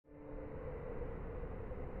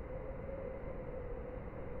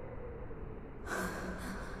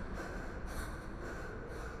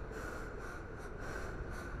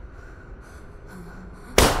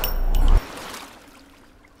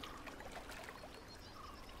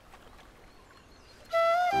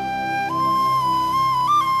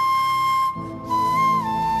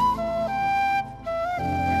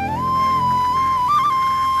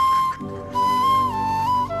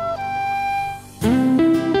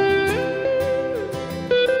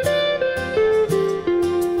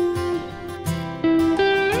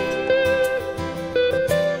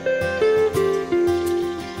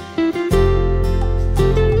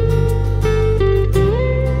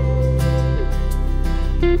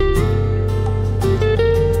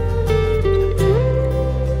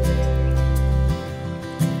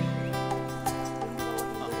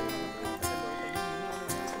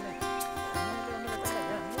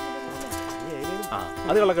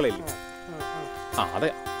അത് കള്ളക്കളിയില്ലേ? ആ അതെ,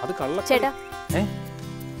 അത് കള്ള. ചേട്ടാ,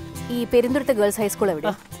 ഈ പെരുന്തുരുത്ത് ഗേൾസ് ഹൈസ്കൂൾ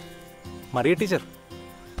എവിടെ? മറിയ ടീച്ചർ.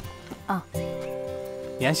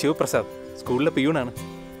 ഞാൻ ശിവപ്രസാദ്, സ്കൂളിലെ പിയൂണാണ്.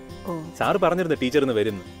 സാറ് പറഞ്ഞിരുന്നു ടീച്ചർ ഇന്ന്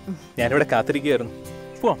വരുന്നു. ഞാനിവിടെ കാത്തിരിക്കുകയായിരുന്നു.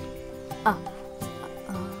 പോവാം.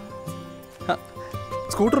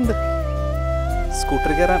 സ്കൂട്ടറുണ്ട്.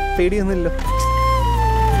 സ്കൂട്ടർ കയറാൻ പേടിയൊന്നുമില്ലല്ലോ.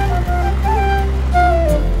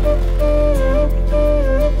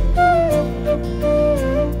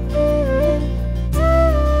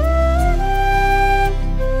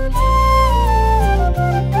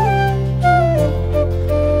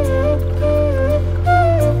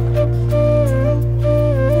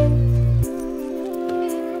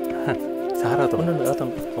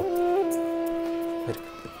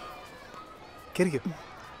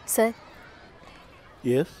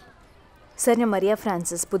 സർ, ഞാൻ മരിയ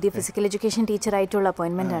ഫ്രാൻസിസ്, പുതിയ ഫിസിക്കൽ എഡ്യൂക്കേഷൻ ടീച്ചർ ആയിട്ടുള്ള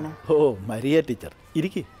അപ്പോയിൻമെൻ്റ് ആണ്. ഓ, മരിയ ടീച്ചർ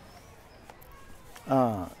ഇരിക്കേ.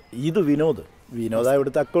 ഇത് വിനോദ്. വിനോദാണ്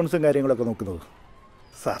ഇവിടുത്തെ അക്കൗണ്ട്സും കാര്യങ്ങളൊക്കെ നോക്കുന്നത്.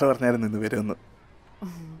 സാറ് പറഞ്ഞായിരുന്നു ഇന്ന് വരുമെന്ന്.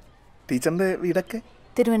 ടീച്ചറിൻ്റെ വീടൊക്കെ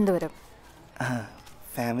തിരുവനന്തപുരം.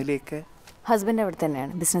 ഫാമിലിയൊക്കെ? ഹസ്ബൻഡ് അവിടെ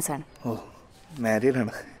തന്നെയാണ്, ബിസിനസ്സാണ്. ഓ,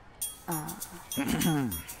 മാരീഡാണ്.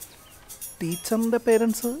 ടീച്ചറിൻ്റെ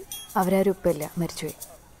പേരൻസ്? അവരാരും ഉപ്പയില്ല, മരിച്ചുപോയി.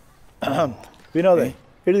 വിനോദേ,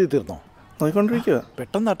 എഴുതി തീർന്നോ? നോക്കിക്കൊണ്ടിരിക്കുക.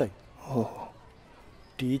 പെട്ടെന്നാട്ടെ. ഓ,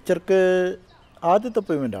 ടീച്ചർക്ക് ആദ്യത്തെ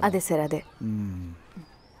അപ്പോയിൻമെൻ്റ് ആണ്? അതെ സർ, അതെ.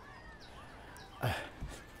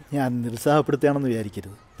 ഞാൻ നിരുത്സാഹപ്പെടുത്തുകയാണെന്ന്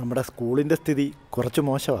വിചാരിക്കരുത്. നമ്മുടെ സ്കൂളിൻ്റെ സ്ഥിതി കുറച്ച്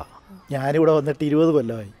മോശമാണ്. ഞാനിവിടെ വന്നിട്ട് 20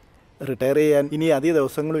 കൊല്ലമായി. റിട്ടയർ ചെയ്യാൻ ഇനി അധിക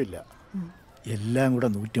ദിവസങ്ങളും ഇല്ല. എല്ലാം കൂടെ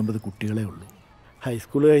 150 കുട്ടികളേ ഉള്ളൂ.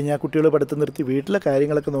 ഹൈസ്കൂൾ കഴിഞ്ഞാൽ കുട്ടികൾ പഠിത്തം നിർത്തി വീട്ടിലെ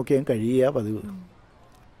കാര്യങ്ങളൊക്കെ നോക്കിയാൽ കഴിയുക പതിവ്.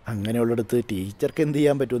 അങ്ങനെയുള്ളിടത്ത് ടീച്ചർക്ക് എന്ത്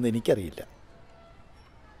ചെയ്യാൻ പറ്റുമെന്ന് എനിക്കറിയില്ല.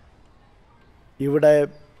 ഇവിടെ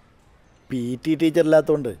PT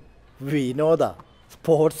ടീച്ചറില്ലാത്തതുകൊണ്ട് വിനോദ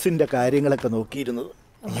സ്പോർട്സിൻ്റെ കാര്യങ്ങളൊക്കെ നോക്കിയിരുന്നത്.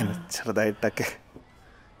 ചെറുതായിട്ടൊക്കെ.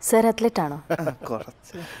 സർ അത്ലറ്റ് ആണോ?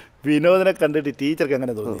 കുറച്ച്. വിനോദിനെ കണ്ടിട്ട് ടീച്ചർക്ക്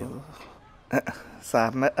അങ്ങനെ തോന്നി?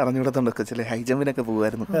 സാറിനെ അറിഞ്ഞുകൂടത്തുണ്ടൊക്കെ ചില ഹൈ ജമ്പിനൊക്കെ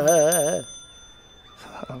പോകുമായിരുന്നു.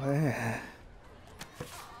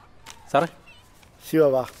 സാറേ, ശിവ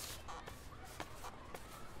വാ.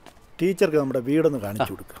 ടീച്ചർക്ക് നമ്മുടെ വീടൊന്ന്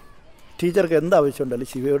കാണിച്ചു കൊടുക്കുക. ടീച്ചർക്ക് എന്താവശ്യമുണ്ടാലും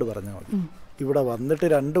ശിവയോട് പറഞ്ഞാൽ മതി. ഇവിടെ വന്നിട്ട്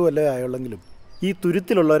 2 കൊല്ലമേ ആയുള്ളെങ്കിലും ഈ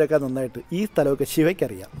തുരുത്തിലുള്ളവരൊക്കെ നന്നായിട്ട് ഈ സ്ഥലമൊക്കെ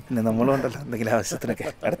ശിവയ്ക്കറിയാം. പിന്നെ നമ്മളും ഉണ്ടല്ലോ എന്തെങ്കിലും ആവശ്യത്തിനൊക്കെ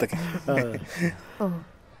അടുത്തൊക്കെ. ഓ,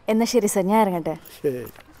 എന്നാൽ ശരി സർ, ഞാൻ ഇറങ്ങട്ടെ. ശരി.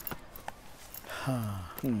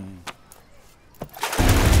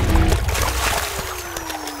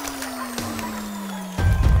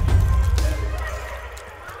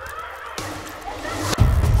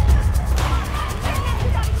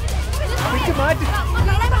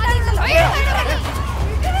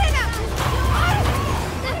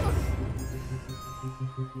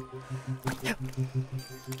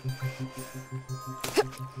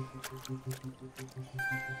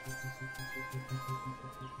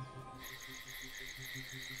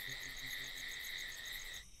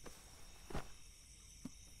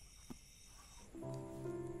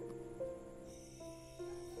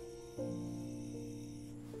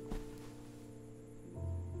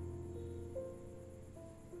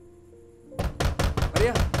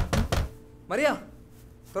 മരിയ,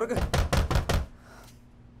 തുറക്ക്.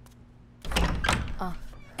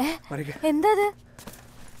 എന്താ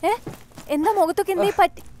എന്താ മുഖത്തൊക്കെ എന്തേ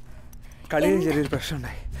പറ്റി? കളിയിൽ ചെറിയൊരു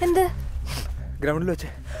പ്രശ്നമുണ്ടായി. എന്ത്? ഗ്രൗണ്ടിൽ വെച്ച്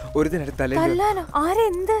ഒരുത്തിനടുത്ത് തലയിലോ.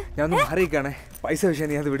 ആരെന്ത്? ഞാൻ ഒന്ന് മാറിയിരിക്കാണേ. പൈസ വിഷയം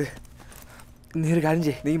നീ അത് വിട്. നീ ഒരു കാര്യം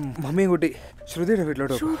ചെയ്യ്, നീ മമ്മിയും കൂട്ടി ശ്രുതിയുടെ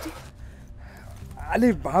വീട്ടിലോട്ട് പോ. അല്ലെ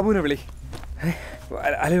ബാബുവിനെ വിളി.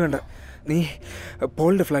 അല്ലെ വേണ്ട, നീ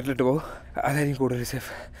പോളിൻ്റെ ഫ്ലാറ്റിലിട്ട് പോ. അതായിരിക്കും കൂടുതൽ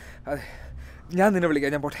സേഫ്. അതെ, ഞാൻ നിന്നെ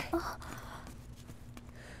വിളിക്കാം. ഞാൻ പോട്ടെ.